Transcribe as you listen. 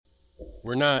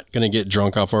We're not going to get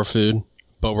drunk off our food,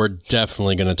 but we're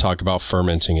definitely going to talk about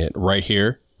fermenting it right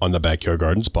here on the Backyard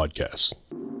Gardens podcast.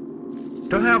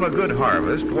 To have a good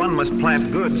harvest, one must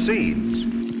plant good seeds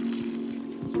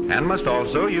and must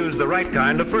also use the right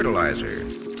kind of fertilizer.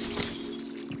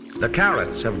 The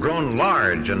carrots have grown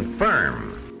large and firm.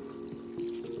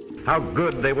 How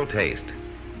good they will taste.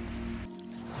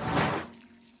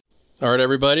 All right,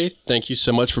 everybody. Thank you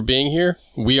so much for being here.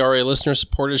 We are a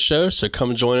listener-supported show, so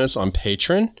come join us on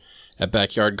Patreon at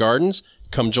Backyard Gardens.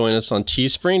 Come join us on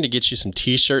Teespring to get you some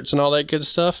T-shirts and all that good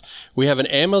stuff. We have an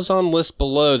Amazon list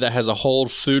below that has a whole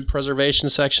food preservation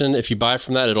section. If you buy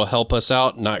from that, it'll help us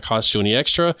out, not cost you any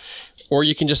extra. Or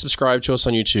you can just subscribe to us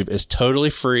on YouTube. It's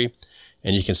totally free,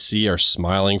 and you can see our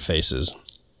smiling faces.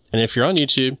 And if you're on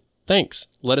YouTube, thanks.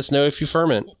 Let us know if you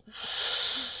ferment.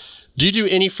 Do you do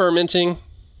any fermenting?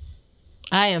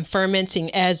 I am fermenting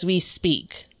as we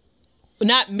speak.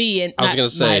 Not me and I was going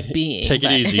to say, my being. Take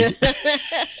it easy.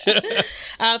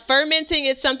 Fermenting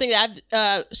is something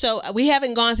that so we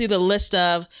haven't gone through the list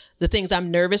of the things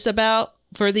I'm nervous about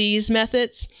for these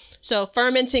methods. So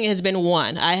fermenting has been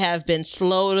one. I have been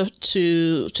slow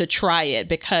to try it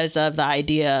because of the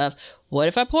idea of what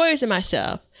if I poison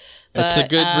myself? It's a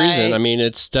good reason. I mean,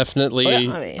 it's definitely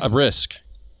a risk.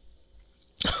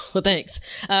 Well, thanks.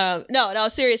 No,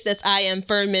 seriousness. I am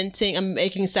fermenting. I'm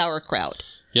making sauerkraut.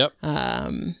 Yep.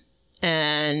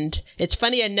 And it's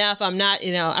funny enough, I'm not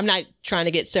trying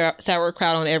to get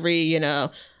sauerkraut on every,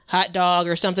 hot dog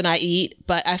or something I eat,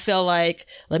 but I feel like,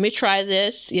 let me try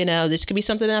this. This could be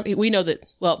something we know that,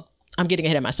 I'm getting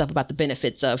ahead of myself about the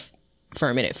benefits of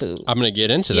fermented food. I'm going to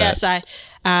get into that. Yes,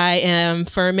 I am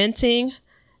fermenting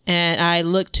and I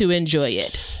look to enjoy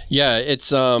it. Yeah,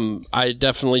 it's I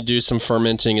definitely do some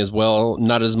fermenting as well.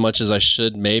 Not as much as I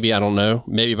should, maybe. I don't know.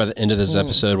 Maybe by the end of this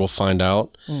episode, we'll find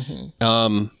out.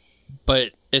 Mm-hmm.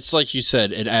 But it's like you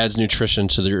said, it adds nutrition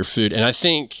to your food. And I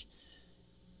think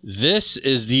this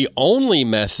is the only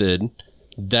method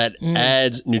that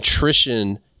adds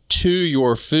nutrition to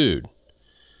your food.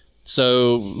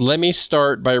 So let me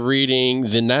start by reading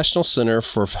the National Center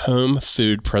for Home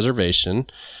Food Preservation.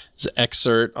 It's an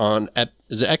excerpt on,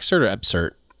 is it excerpt or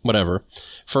excerpt? Whatever,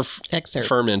 for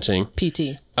fermenting.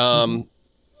 PT.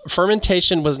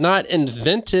 Fermentation was not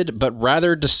invented, but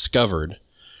rather discovered.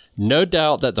 No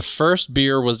doubt that the first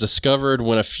beer was discovered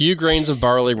when a few grains of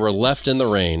barley were left in the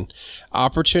rain.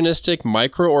 Opportunistic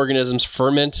microorganisms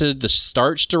fermented the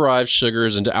starch-derived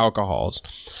sugars into alcohols.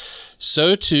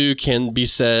 So too can be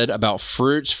said about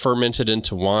fruits fermented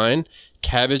into wine,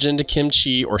 cabbage into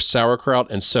kimchi or sauerkraut,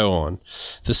 and so on.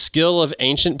 The skill of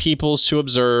ancient peoples to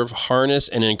observe, harness,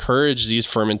 and encourage these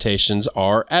fermentations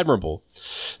are admirable.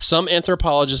 Some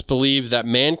anthropologists believe that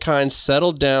mankind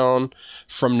settled down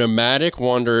from nomadic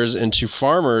wanderers into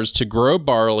farmers to grow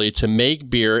barley to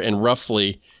make beer in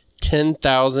roughly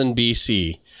 10,000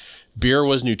 BC. Beer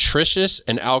was nutritious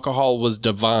and alcohol was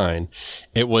divine.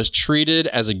 It was treated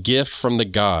as a gift from the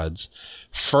gods.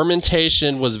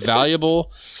 Fermentation was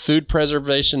valuable food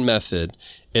preservation method.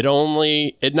 It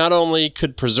not only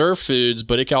could preserve foods,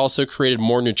 but it also created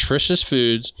more nutritious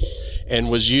foods and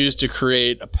was used to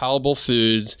create palatable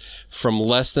foods from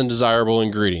less than desirable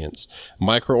ingredients.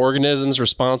 Microorganisms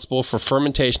responsible for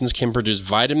fermentations can produce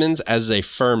vitamins as they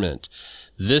ferment.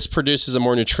 This produces a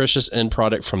more nutritious end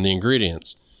product from the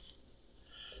ingredients.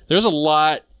 There's a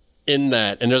lot in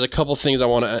that, and there's a couple things I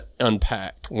want to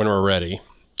unpack when we're ready.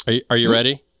 Are you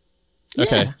ready? Yeah.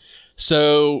 Okay.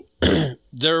 So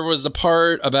there was a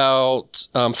part about,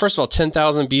 first of all,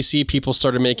 10,000 BC, people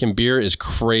started making beer is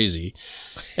crazy.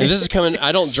 And this is coming,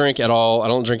 I don't drink at all. I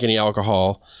don't drink any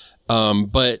alcohol.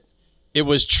 But it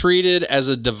was treated as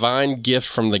a divine gift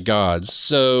from the gods.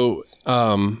 So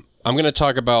I'm going to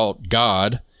talk about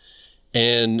God.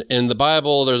 And in the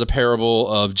Bible, there's a parable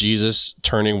of Jesus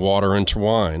turning water into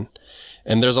wine.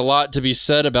 And there's a lot to be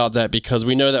said about that because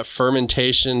we know that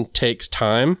fermentation takes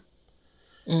time.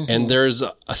 Mm-hmm. And there's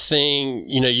a thing,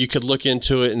 you could look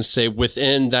into it and say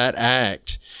within that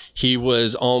act, he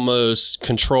was almost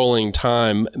controlling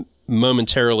time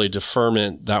momentarily to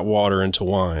ferment that water into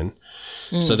wine.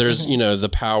 Mm-hmm. So there's, the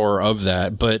power of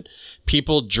that. But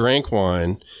people drank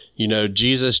wine.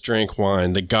 Jesus drank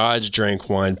wine. The gods drank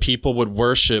wine. People would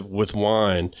worship with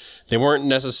wine. They weren't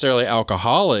necessarily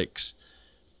alcoholics,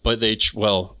 but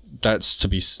that's to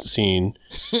be seen.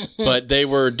 But they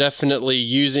were definitely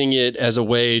using it as a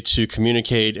way to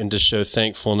communicate and to show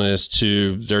thankfulness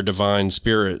to their divine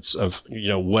spirits of,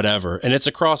 whatever. And it's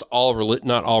across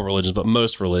not all religions, but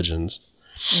most religions.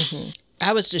 Mm-hmm.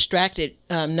 I was distracted,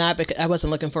 not because I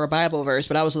wasn't looking for a Bible verse,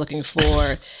 but I was looking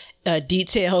for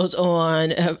details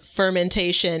on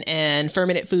fermentation and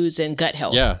fermented foods and gut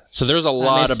health. Yeah. So there's a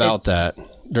lot about that.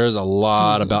 There's a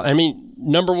lot about, I mean,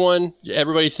 number one,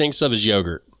 everybody thinks of is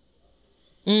yogurt.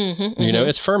 You know,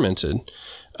 it's fermented.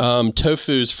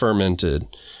 Tofu's fermented.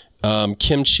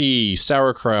 Kimchi,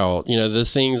 sauerkraut, you know, the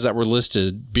things that were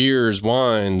listed, beers,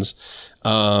 wines,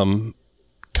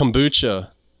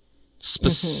 kombucha,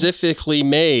 specifically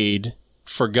made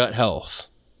for gut health.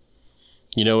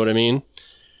 You know what I mean?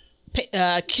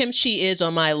 Kimchi is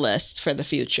on my list for the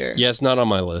future. Yeah, it's not on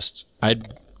my list.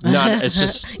 It's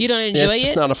just you don't enjoy it's it. It's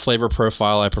just not a flavor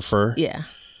profile I prefer. Yeah,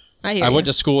 I went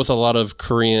to school with a lot of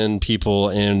Korean people,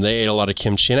 and they ate a lot of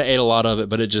kimchi, and I ate a lot of it,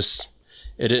 but it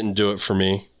didn't do it for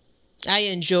me.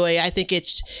 I think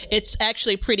it's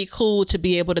actually pretty cool to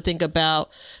be able to think about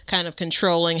kind of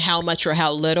controlling how much or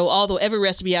how little. Although every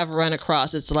recipe I've run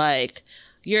across, it's like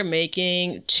you're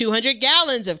making 200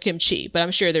 gallons of kimchi, but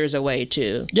I'm sure there's a way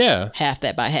to half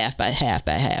that by half by half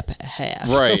by half by half.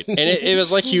 Right. And it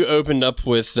was like you opened up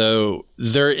with, though,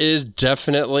 there is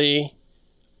definitely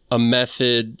a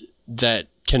method that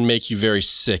can make you very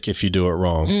sick if you do it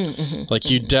wrong. Like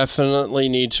you definitely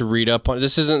need to read up on.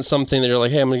 This isn't something that you're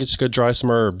like, hey, I'm going to just go dry some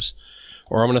herbs,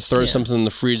 or I'm going to throw something in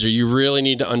the freezer. You really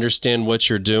need to understand what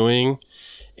you're doing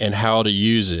and how to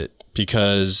use it,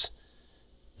 because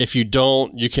if you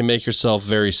don't, you can make yourself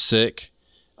very sick.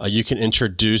 You can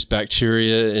introduce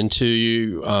bacteria into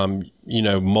you. You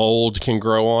know, mold can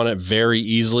grow on it very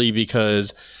easily,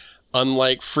 because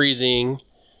unlike freezing,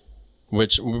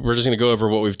 which we're just going to go over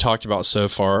what we've talked about so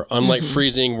far, unlike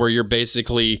freezing where you're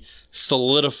basically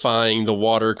solidifying the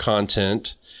water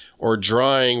content, or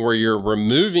drying where you're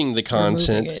removing the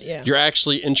content, you're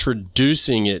actually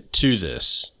introducing it to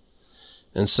this.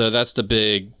 And so that's the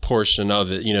big portion of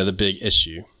it, you know, the big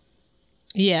issue.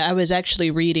 Yeah, I was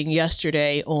actually reading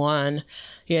yesterday on,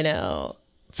 you know,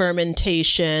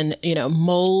 fermentation, you know,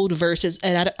 mold versus,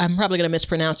 and I'm probably going to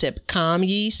mispronounce it, Kahm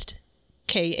yeast,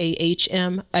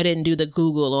 Kahm. I didn't do the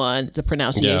Google on the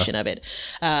pronunciation of it.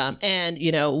 And,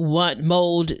 you know, what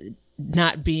mold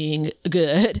not being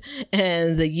good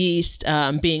and the yeast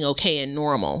being okay and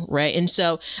normal, right? And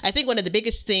so I think one of the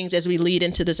biggest things as we lead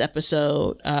into this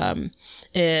episode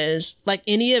is like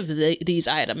any of these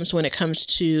items when it comes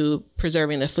to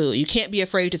preserving the food, you can't be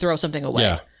afraid to throw something away.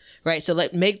 Yeah. Right. So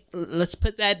let's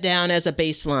put that down as a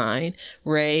baseline.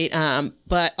 Right.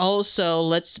 But also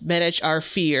let's manage our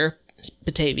fear,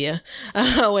 Batavia,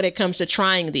 when it comes to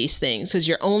trying these things, because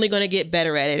you're only going to get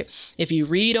better at it if you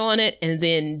read on it and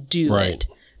then do it.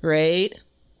 Right.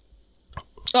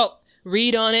 Oh,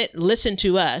 read on it, listen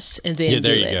to us, and then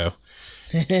there you go.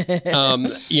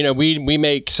 You know, we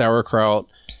make sauerkraut,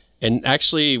 and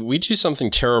actually we do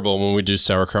something terrible when we do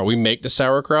sauerkraut. We make the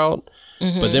sauerkraut,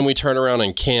 but then we turn around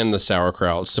and can the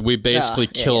sauerkraut. So we basically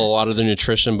kill a lot of the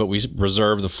nutrition, but we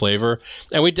reserve the flavor.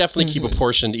 And we definitely keep a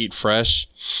portion to eat fresh.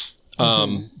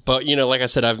 But, you know, like I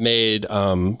said, I've made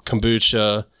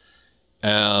kombucha.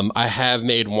 I have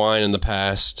made wine in the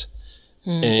past.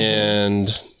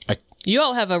 And you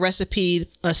all have a recipe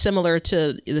similar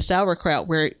to the sauerkraut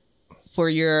where for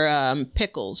your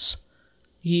pickles,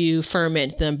 you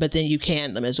ferment them, but then you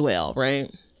can them as well,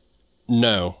 right?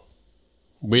 No.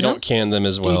 We don't can them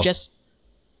as well.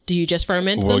 Do you just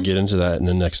ferment them? We'll get into that in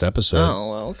the next episode. Oh,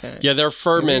 well, okay. Yeah, they're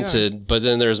fermented, but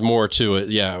then there's more to it.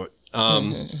 Yeah.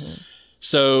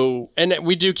 So, and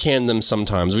we do can them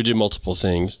sometimes. We do multiple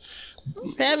things.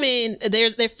 I mean, there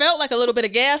felt like a little bit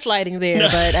of gaslighting there,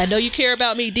 but I know you care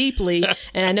about me deeply,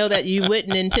 and I know that you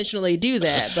wouldn't intentionally do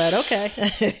that, but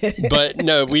okay. But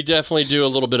no, we definitely do a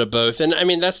little bit of both. And I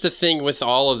mean, that's the thing with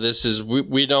all of this is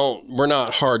we're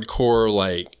not hardcore,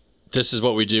 like, this is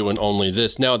what we do and only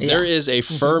this. Now, there is a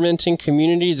fermenting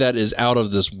community that is out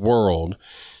of this world,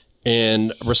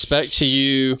 and respect to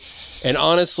you. And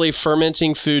honestly,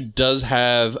 fermenting food does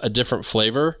have a different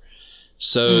flavor.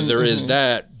 So there is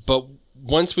that. But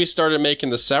once we started making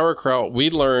the sauerkraut, we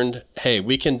learned, hey,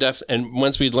 we can and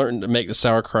once we learned to make the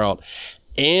sauerkraut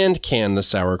and can the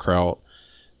sauerkraut,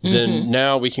 then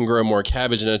now we can grow more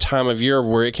cabbage in a time of year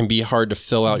where it can be hard to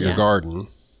fill out your garden.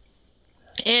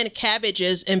 And cabbage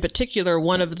is in particular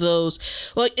one of those,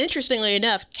 well, interestingly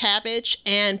enough, cabbage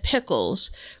and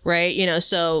pickles, right? You know,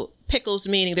 so pickles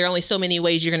meaning there are only so many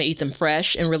ways you're going to eat them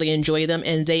fresh and really enjoy them.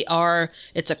 And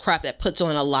it's a crop that puts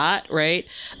on a lot, right?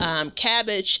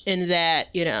 Cabbage in that,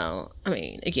 you know, I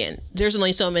mean, again, there's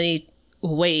only so many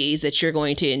ways that you're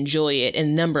going to enjoy it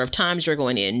and number of times you're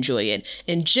going to enjoy it.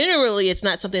 And generally, it's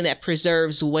not something that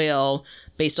preserves well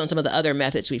based on some of the other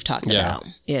methods we've talked about,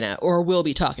 you know, or will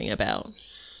be talking about.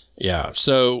 Yeah.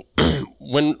 So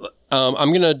when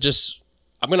I'm going to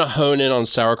I'm going to hone in on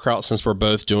sauerkraut since we're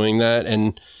both doing that.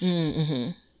 And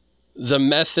the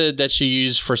method that you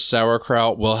use for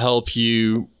sauerkraut will help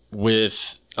you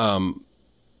with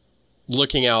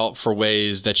looking out for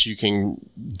ways that you can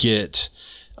get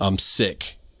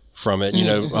sick from it,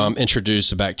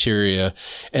 introduce a bacteria.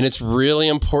 And it's really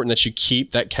important that you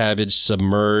keep that cabbage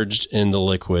submerged in the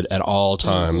liquid at all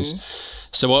times.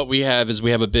 So what we have is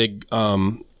we have a big...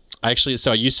 so I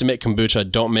used to make kombucha. I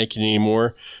don't make it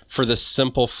anymore for the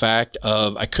simple fact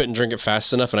of I couldn't drink it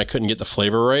fast enough and I couldn't get the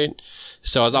flavor right.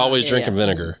 So I was always drinking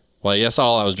vinegar. Well, that's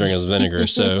all I was drinking was vinegar.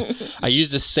 So I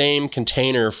used the same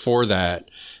container for that.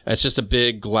 It's just a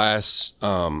big glass.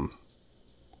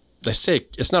 They say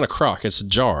it's not a crock. It's a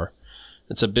jar.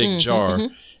 It's a big jar.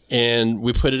 And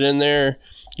we put it in there.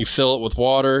 You fill it with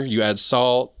water. You add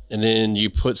salt. And then you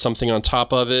put something on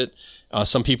top of it.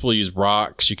 Some people use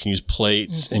rocks. You can use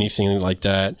plates, anything like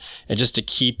that. And just to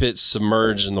keep it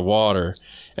submerged in the water.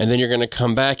 And then you're going to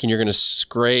come back and you're going to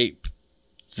scrape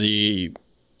the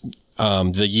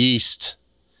yeast.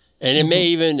 And it may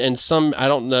even, and some, I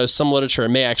don't know, some literature, it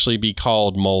may actually be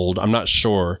called mold. I'm not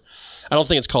sure. I don't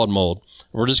think it's called mold.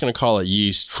 We're just going to call it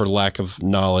yeast for lack of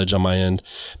knowledge on my end.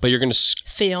 But you're going to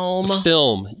film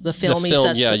the filmy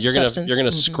substance. Yeah, you're going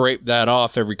to scrape that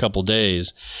off every couple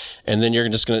days, and then you're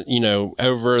just going to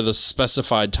over the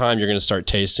specified time you're going to start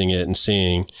tasting it and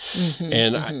seeing.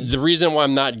 The reason why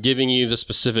I'm not giving you the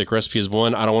specific recipe is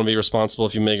one, I don't want to be responsible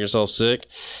if you make yourself sick,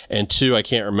 and two, I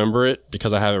can't remember it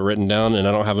because I have it written down and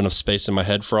I don't have enough space in my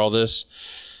head for all this.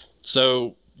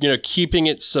 So keeping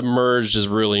it submerged is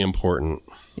really important.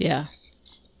 Yeah.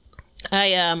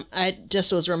 I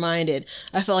just was reminded.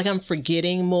 I feel like I'm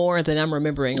forgetting more than I'm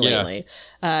remembering lately.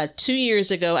 2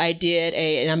 years ago, I did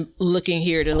and I'm looking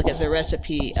here to look at the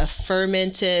recipe, a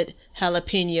fermented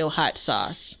jalapeno hot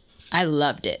sauce. I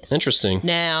loved it. Interesting.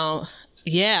 Now,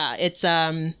 it's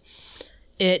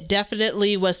it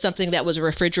definitely was something that was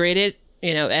refrigerated,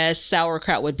 as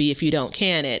sauerkraut would be if you don't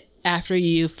can it. After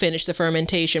you finish the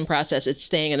fermentation process, it's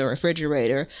staying in the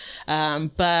refrigerator.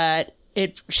 But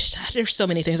there's so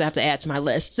many things I have to add to my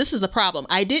list. This is the problem.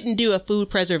 I didn't do a food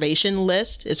preservation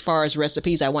list as far as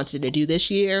recipes I wanted to do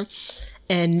this year.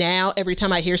 And now every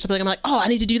time I hear something, I'm like, oh, I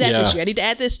need to do that this year. I need to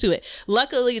add this to it.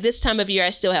 Luckily, this time of year, I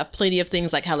still have plenty of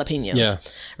things like jalapenos. Yeah.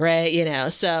 Right.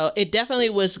 So it definitely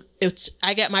was.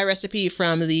 I got my recipe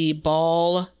from the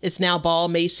it's now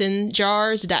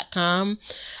ballmasonjars.com.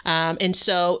 And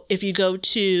so if you go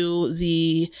to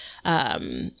the,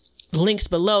 links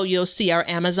below, you'll see our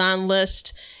Amazon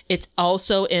list. It's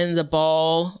also in the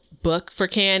Ball book for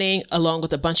canning, along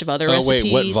with a bunch of other recipes.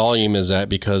 Wait, what volume is that?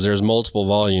 Because there's multiple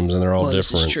volumes and they're all different.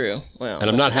 This is true. Well, and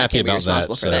I'm not happy about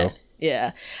that. So.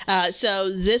 Yeah.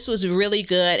 So this was really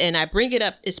good. And I bring it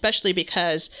up especially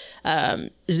because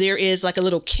there is like a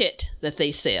little kit that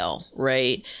they sell,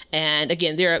 right? And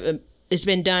again, it's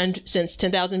been done since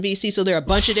 10,000 BC, so there are a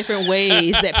bunch of different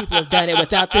ways that people have done it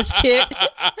without this kit.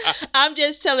 I'm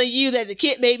just telling you that the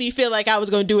kit made me feel like I was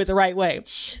going to do it the right way.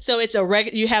 So it's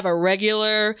you have a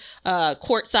regular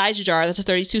quart size jar. That's a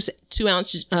 32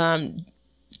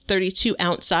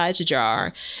 ounce size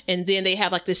jar, and then they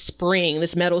have like this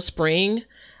metal spring,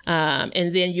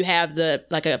 and then you have a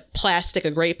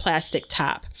gray plastic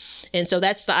top. And so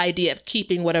that's the idea of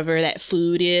keeping whatever that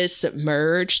food is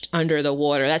submerged under the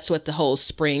water. That's what the whole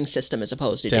spring system is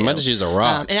supposed to do. I might just use a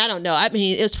rock. And I don't know. I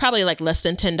mean, it was probably like less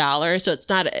than $10, so it's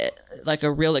not like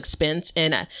a real expense.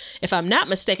 And if I'm not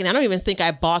mistaken, I don't even think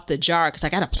I bought the jar because I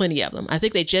got plenty of them. I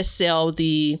think they just sell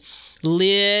the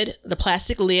lid, the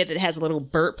plastic lid that has a little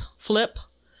burp flip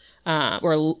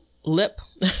or lip,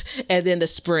 and then the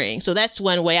spring. So that's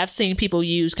one way I've seen people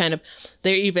use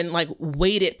they're even like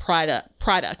weighted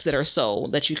products that are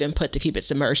sold that you can put to keep it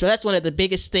submerged. So that's one of the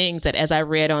biggest things that, as I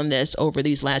read on this over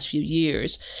these last few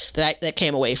years, that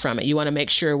came away from it. You want to make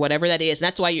sure whatever that is, and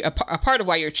that's why a part of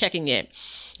why you're checking it,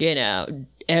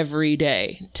 every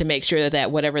day to make sure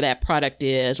that whatever that product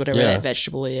is, whatever that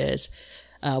vegetable is,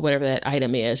 whatever that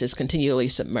item is continually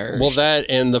submerged. Well, that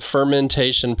and the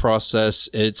fermentation process,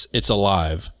 it's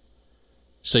alive.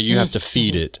 So you have to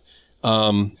feed it.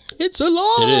 It's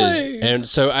alive. It is. And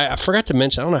so I forgot to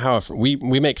mention, I don't know how, we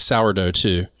make sourdough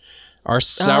too. Our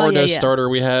sourdough starter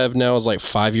we have now is like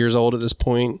 5 years old at this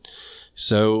point.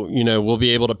 So, we'll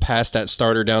be able to pass that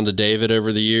starter down to David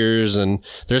over the years. And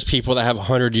there's people that have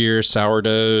 100-year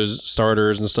sourdoughs,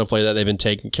 starters and stuff like that they've been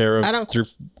taking care of. I don't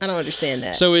understand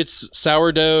that. So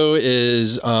sourdough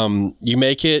is, you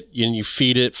make it and you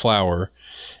feed it flour.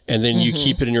 And then you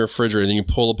keep it in your refrigerator. Then you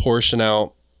pull a portion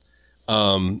out,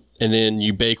 and then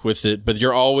you bake with it. But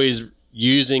you're always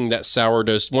using that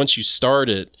sourdough. Once you start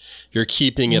it, you're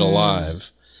keeping it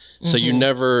alive. So you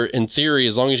never, in theory,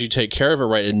 as long as you take care of it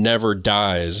right, it never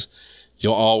dies.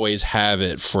 You'll always have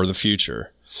it for the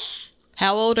future.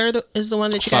 How old is the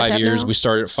one that you guys have 5 years. now? We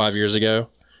started 5 years ago.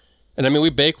 And I mean, we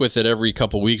bake with it every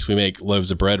couple weeks. We make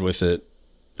loaves of bread with it,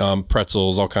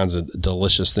 pretzels, all kinds of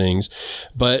delicious things.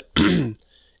 But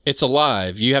it's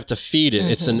alive. You have to feed it.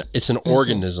 It's an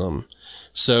organism.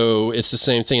 So it's the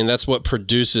same thing, and that's what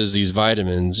produces these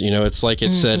vitamins. You know, it's like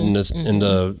it said in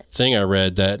the thing I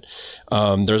read that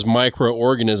there's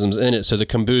microorganisms in it. So the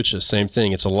kombucha, same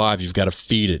thing. It's alive. You've got to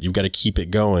feed it. You've got to keep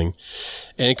it going.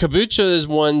 And kombucha is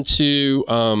one too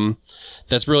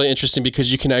that's really interesting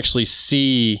because you can actually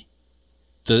see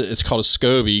it's called a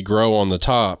SCOBY grow on the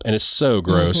top, and it's so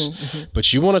gross.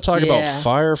 But you want to talk about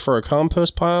fire for a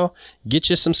compost pile? Get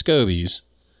you some SCOBYs.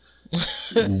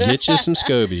 Get you some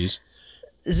SCOBYs.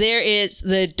 There is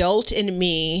the adult in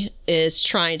me is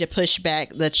trying to push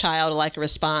back the childlike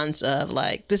response of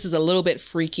like, this is a little bit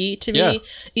freaky to me. Yeah.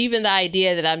 Even the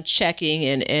idea that I'm checking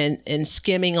and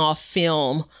skimming off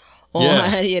film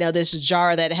on, you know, this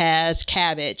jar that has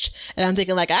cabbage. And I'm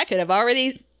thinking like, I could have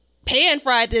already pan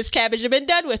fried this cabbage and been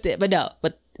done with it. But no,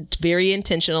 it's very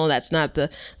intentional. That's not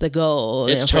the goal.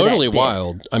 It's totally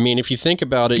wild. I mean, if you think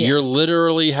about it, you're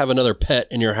literally have another pet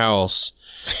in your house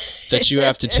that you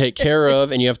have to take care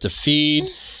of and you have to feed.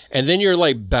 And then you're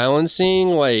like balancing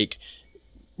like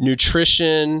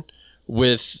nutrition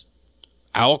with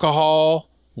alcohol,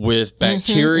 with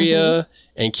bacteria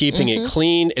and keeping it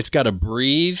clean. It's got to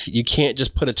breathe. You can't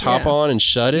just put a top on and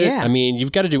shut it. I mean,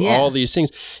 you've got to do all these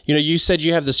things. You know, you said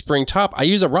you have the spring top. I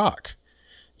use a rock.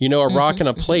 You know, a rock and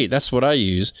a plate. That's what I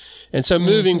use. And so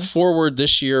moving forward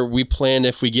this year, we plan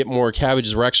if we get more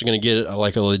cabbages, we're actually going to get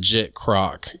like a legit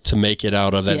crock to make it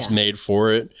out of that's made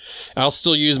for it. I'll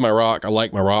still use my rock. I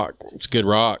like my rock. It's a good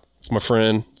rock. It's my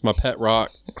friend. It's my pet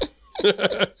rock.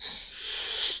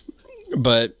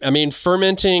 But I mean,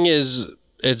 fermenting it's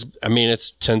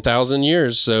 10,000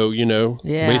 years. So, you know,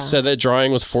 we said that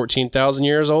drying was 14,000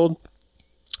 years old.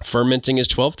 Fermenting is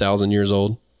 12,000 years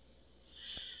old.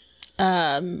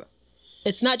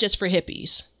 It's not just for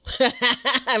hippies.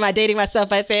 Am I dating myself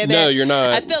by saying that? No, you're not.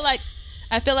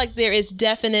 I feel like there is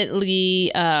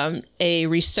definitely a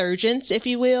resurgence, if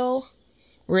you will,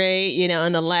 right? You know,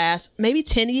 in the last maybe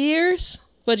 10 years.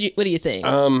 What do you think?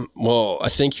 Well, I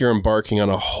think you're embarking on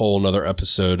a whole nother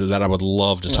episode that I would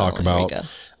love to talk about.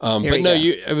 I'm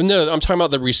talking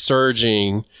about the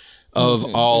resurging of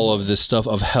all of this stuff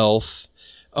of health,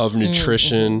 of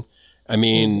nutrition. I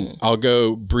mean, I'll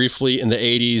go briefly in the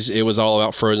 80s. It was all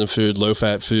about frozen food, low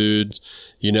fat food.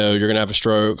 You know, you're going to have a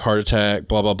stroke, heart attack,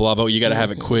 blah, blah, blah. But you got to have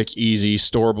it quick, easy,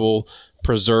 storable,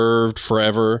 preserved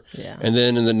forever. Yeah. And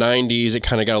then in the 90s, it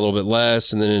kind of got a little bit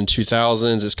less. And then in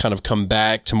 2000s, it's kind of come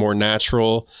back to more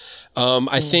natural.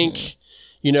 I think,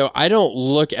 you know, I don't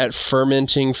look at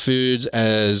fermenting foods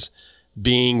as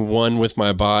being one with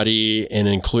my body and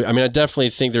include. I mean, I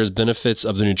definitely think there's benefits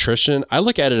of the nutrition. I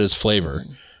look at it as flavor.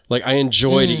 Like I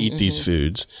enjoy to eat these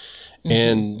foods.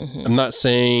 And I'm not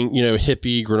saying, you know,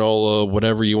 hippie, granola,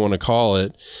 whatever you want to call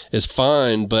it is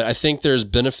fine, but I think there's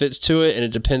benefits to it and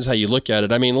it depends how you look at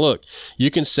it. I mean, look,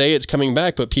 you can say it's coming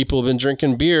back, but people have been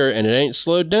drinking beer and it ain't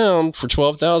slowed down for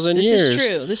 12,000 years.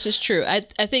 This is true. I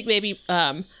think maybe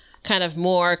kind of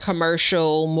more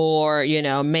commercial, more, you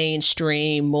know,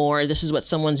 mainstream, more this is what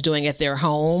someone's doing at their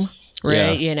home.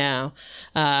 Right. Yeah. You know,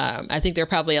 I think there are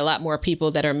probably a lot more people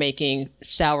that are making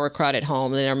sauerkraut at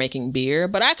home than are making beer,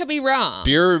 but I could be wrong.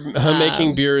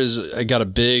 Homemaking beer is got a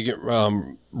big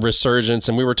resurgence.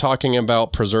 And we were talking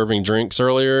about preserving drinks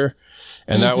earlier.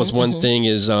 And that was one thing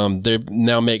is they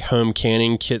now make home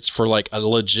canning kits for like a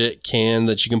legit can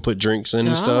that you can put drinks in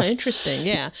and stuff. Oh, interesting.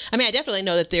 Yeah. I mean, I definitely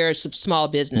know that there are some small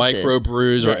businesses.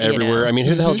 Microbrews are everywhere. You know, I mean,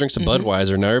 who the hell drinks a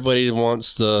Budweiser? Now everybody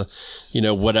wants the, you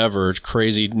know, whatever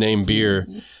crazy name beer.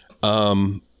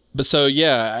 But so,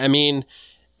 yeah, I mean,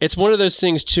 it's one of those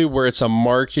things too where it's a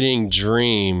marketing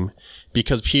dream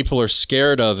because people are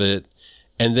scared of it.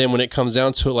 And then when it comes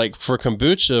down to it, like for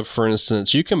kombucha, for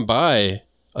instance, you can buy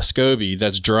a SCOBY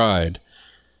that's dried,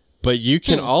 but you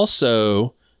can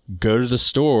also go to the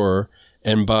store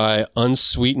and buy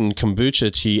unsweetened kombucha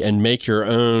tea and make your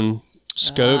own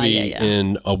SCOBY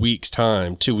in a week's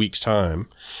time, 2 weeks time,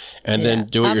 and then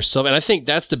do it yourself. And I think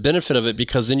that's the benefit of it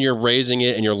because then you're raising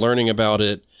it and you're learning about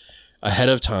it ahead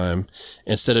of time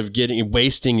instead of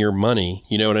wasting your money.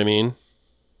 You know what I mean?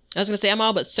 I was going to say, I'm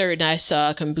all but certain I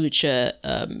saw kombucha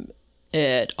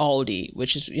at Aldi,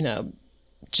 which is, you know,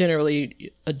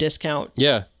 generally a discount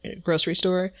grocery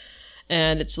store,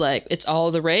 and it's like it's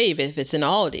all the rave if it's in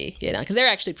Aldi, you know, because they're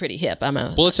actually pretty hip.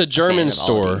 It's a German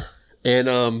store, and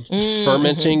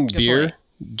fermenting beer,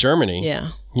 Germany.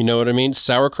 You know what I mean?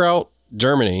 Sauerkraut,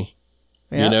 Germany.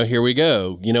 Yep. You know, here we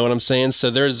go. You know what I'm saying? So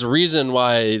there's a reason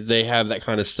why they have that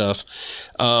kind of stuff.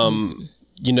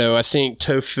 You know, I think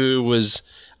tofu was,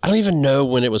 I don't even know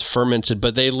when it was fermented,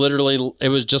 but they literally, it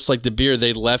was just like the beer.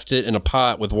 They left it in a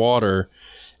pot with water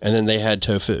and then they had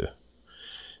tofu,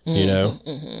 you know?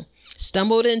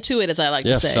 Stumbled into it, as I like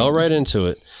to say. Yeah, fell right into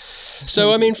it.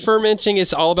 So, I mean, fermenting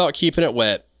is all about keeping it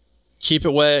wet. Keep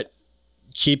it wet,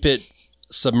 keep it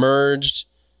submerged,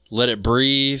 let it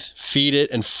breathe, feed it,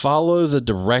 and follow the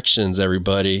directions,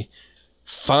 everybody.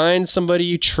 Find somebody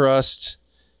you trust,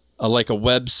 like a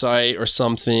website or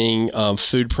something,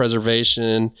 food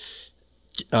preservation,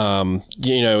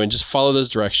 you know, and just follow those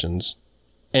directions.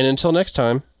 And until next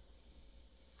time.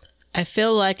 I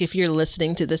feel like if you're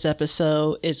listening to this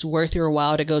episode, it's worth your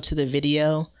while to go to the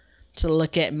video to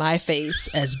look at my face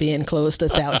as being closed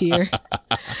us out here.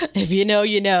 If you know,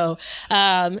 you know.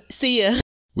 See ya.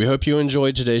 We hope you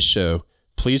enjoyed today's show.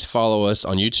 Please follow us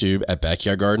on YouTube at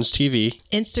Backyard Gardens TV.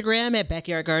 Instagram at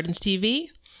Backyard Gardens TV.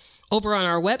 Over on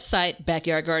our website,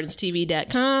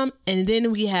 backyardgardenstv.com. And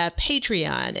then we have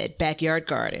Patreon at Backyard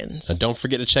Gardens. And don't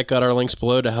forget to check out our links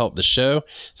below to help the show.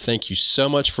 Thank you so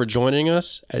much for joining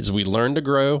us as we learn to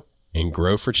grow and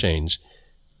grow for change.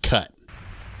 Cut.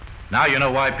 Now you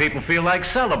know why people feel like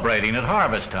celebrating at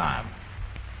harvest time.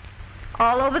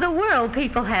 All over the world,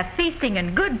 people have feasting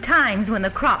and good times when the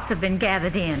crops have been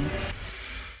gathered in.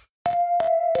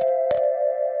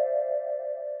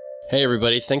 Hey,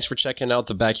 everybody. Thanks for checking out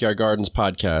the Backyard Gardens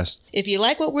podcast. If you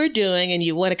like what we're doing and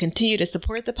you want to continue to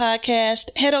support the podcast,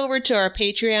 head over to our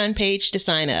Patreon page to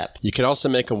sign up. You can also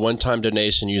make a one-time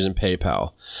donation using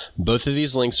PayPal. Both of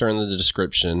these links are in the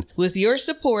description. With your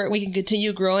support, we can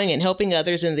continue growing and helping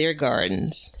others in their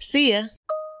gardens. See ya.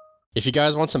 If you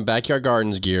guys want some Backyard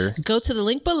Gardens gear, Go to the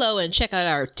link below and check out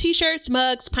our t-shirts,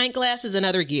 mugs, pint glasses, and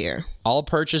other gear. all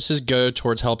purchases go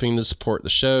towards helping to support the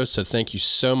show, so thank you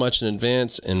so much in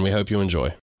advance, and we hope you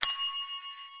enjoy.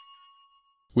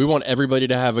 We want everybody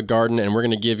to have a garden, and we're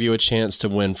going to give you a chance to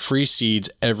win free seeds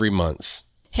every month.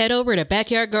 Head over to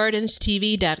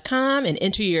backyardgardenstv.com and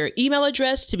enter your email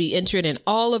address to be entered in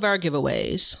all of our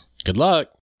giveaways. Good luck!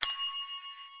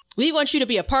 We want you to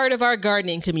be a part of our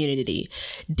gardening community.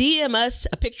 DM us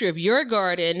a picture of your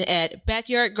garden at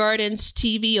Backyard Gardens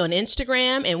TV on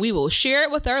Instagram, and we will share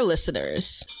it with our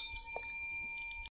listeners.